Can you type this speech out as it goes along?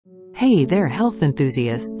Hey there, health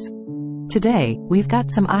enthusiasts. Today, we've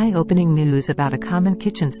got some eye-opening news about a common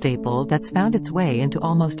kitchen staple that's found its way into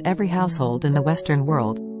almost every household in the Western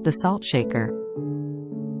world, the salt shaker.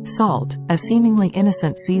 Salt, a seemingly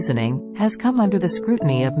innocent seasoning, has come under the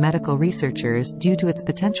scrutiny of medical researchers due to its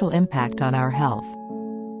potential impact on our health.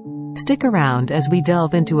 Stick around as we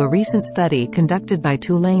delve into a recent study conducted by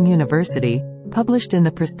Tulane University, published in the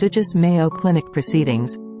prestigious Mayo Clinic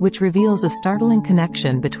Proceedings, which reveals a startling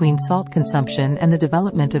connection between salt consumption and the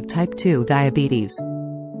development of type 2 diabetes.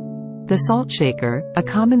 The salt shaker, a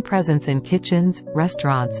common presence in kitchens,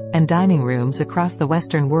 restaurants, and dining rooms across the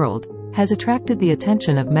Western world, has attracted the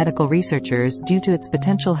attention of medical researchers due to its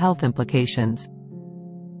potential health implications.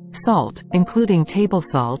 Salt, including table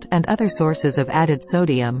salt and other sources of added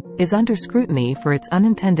sodium, is under scrutiny for its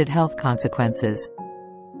unintended health consequences.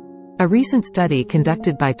 A recent study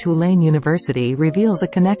conducted by Tulane University reveals a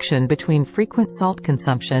connection between frequent salt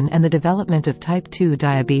consumption and the development of type 2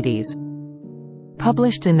 diabetes.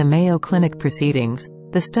 Published in the Mayo Clinic Proceedings,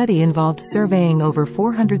 the study involved surveying over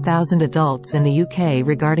 400,000 adults in the UK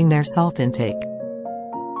regarding their salt intake.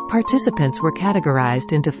 Participants were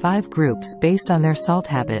categorized into 5 groups based on their salt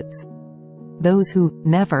habits. Those who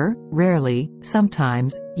never, rarely,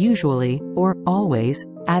 sometimes, usually, or always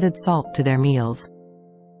added salt to their meals.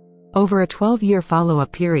 Over a 12-year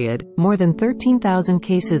follow-up period, more than 13,000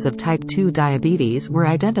 cases of type 2 diabetes were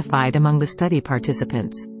identified among the study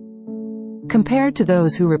participants. Compared to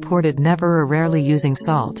those who reported never or rarely using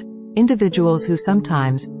salt, individuals who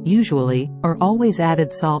sometimes, usually, or always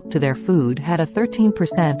added salt to their food had a 13%,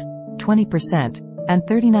 20%, and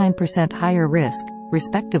 39% higher risk,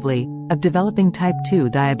 respectively, of developing type 2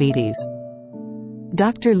 diabetes.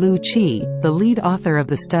 Dr. Lu Qi, the lead author of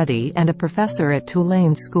the study and a professor at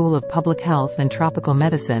Tulane's School of Public Health and Tropical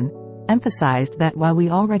Medicine, emphasized that while we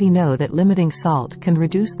already know that limiting salt can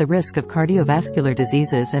reduce the risk of cardiovascular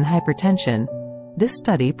diseases and hypertension, this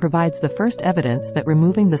study provides the first evidence that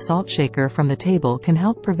removing the salt shaker from the table can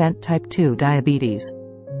help prevent type 2 diabetes.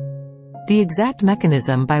 The exact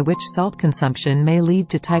mechanism by which salt consumption may lead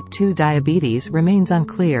to type 2 diabetes remains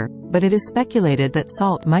unclear, but it is speculated that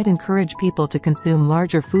salt might encourage people to consume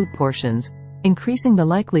larger food portions, increasing the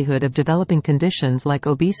likelihood of developing conditions like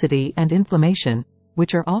obesity and inflammation,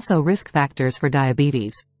 which are also risk factors for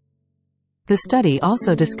diabetes. The study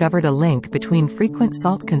also discovered a link between frequent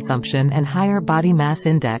salt consumption and higher body mass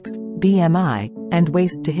index, BMI, and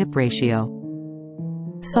waist-to-hip ratio.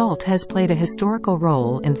 Salt has played a historical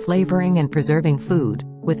role in flavoring and preserving food,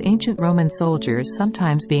 with ancient Roman soldiers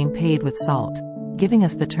sometimes being paid with salt, giving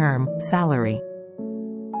us the term salary.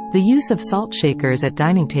 The use of salt shakers at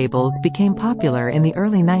dining tables became popular in the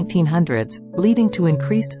early 1900s, leading to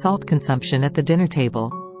increased salt consumption at the dinner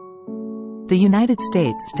table. The United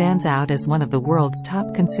States stands out as one of the world's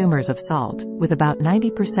top consumers of salt, with about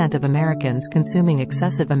 90% of Americans consuming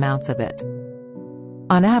excessive amounts of it.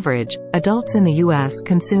 On average, adults in the U.S.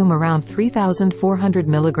 consume around 3,400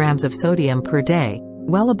 milligrams of sodium per day,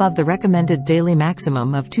 well above the recommended daily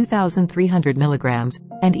maximum of 2,300 milligrams,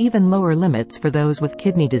 and even lower limits for those with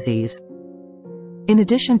kidney disease. In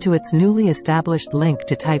addition to its newly established link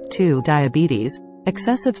to type 2 diabetes,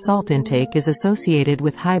 excessive salt intake is associated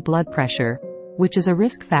with high blood pressure, which is a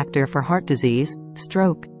risk factor for heart disease,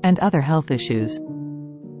 stroke, and other health issues.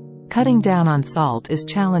 Cutting down on salt is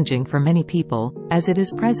challenging for many people, as it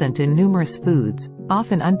is present in numerous foods,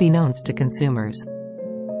 often unbeknownst to consumers.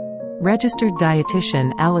 Registered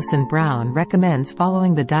dietitian Alison Brown recommends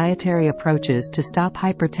following the Dietary Approaches to Stop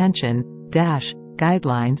Hypertension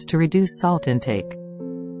guidelines to reduce salt intake.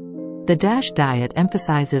 The DASH diet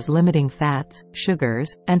emphasizes limiting fats,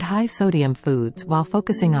 sugars, and high-sodium foods while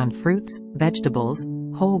focusing on fruits, vegetables,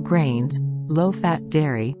 whole grains, low-fat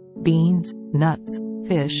dairy, beans, nuts,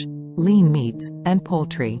 fish, lean meats, and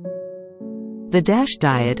poultry. The DASH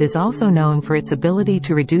diet is also known for its ability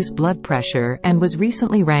to reduce blood pressure and was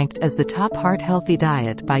recently ranked as the top heart-healthy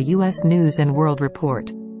diet by U.S. News & World Report.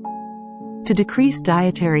 To decrease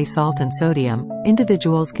dietary salt and sodium,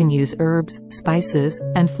 individuals can use herbs, spices,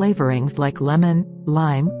 and flavorings like lemon,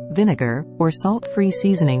 lime, vinegar, or salt-free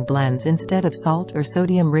seasoning blends instead of salt or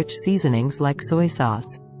sodium-rich seasonings like soy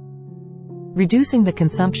sauce. Reducing the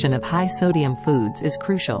consumption of high-sodium foods is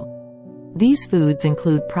crucial. These foods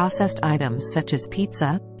include processed items such as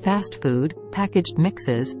pizza, fast food, packaged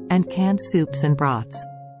mixes, and canned soups and broths.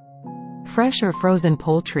 Fresh or frozen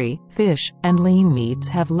poultry, fish, and lean meats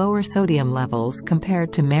have lower sodium levels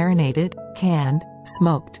compared to marinated, canned,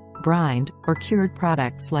 smoked, brined, or cured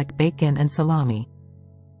products like bacon and salami.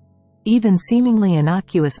 Even seemingly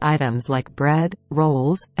innocuous items like bread,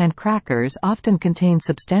 rolls, and crackers often contain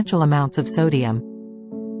substantial amounts of sodium.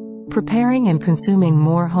 Preparing and consuming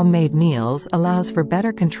more homemade meals allows for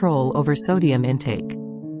better control over sodium intake.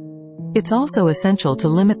 It's also essential to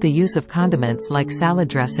limit the use of condiments like salad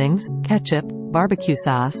dressings, ketchup, barbecue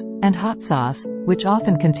sauce, and hot sauce, which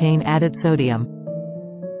often contain added sodium.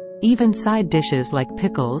 Even side dishes like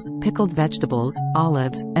pickles, pickled vegetables,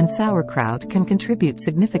 olives, and sauerkraut can contribute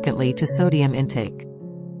significantly to sodium intake.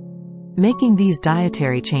 Making these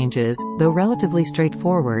dietary changes, though relatively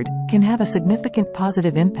straightforward, can have a significant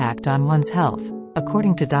positive impact on one's health,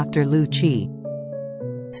 according to Dr. Lu Qi.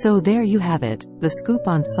 So there you have it, the scoop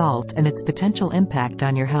on salt and its potential impact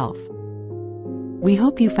on your health. We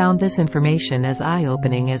hope you found this information as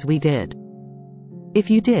eye-opening as we did. If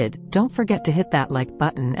you did, don't forget to hit that like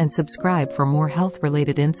button and subscribe for more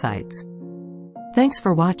health-related insights. Thanks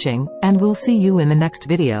for watching, and we'll see you in the next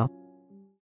video.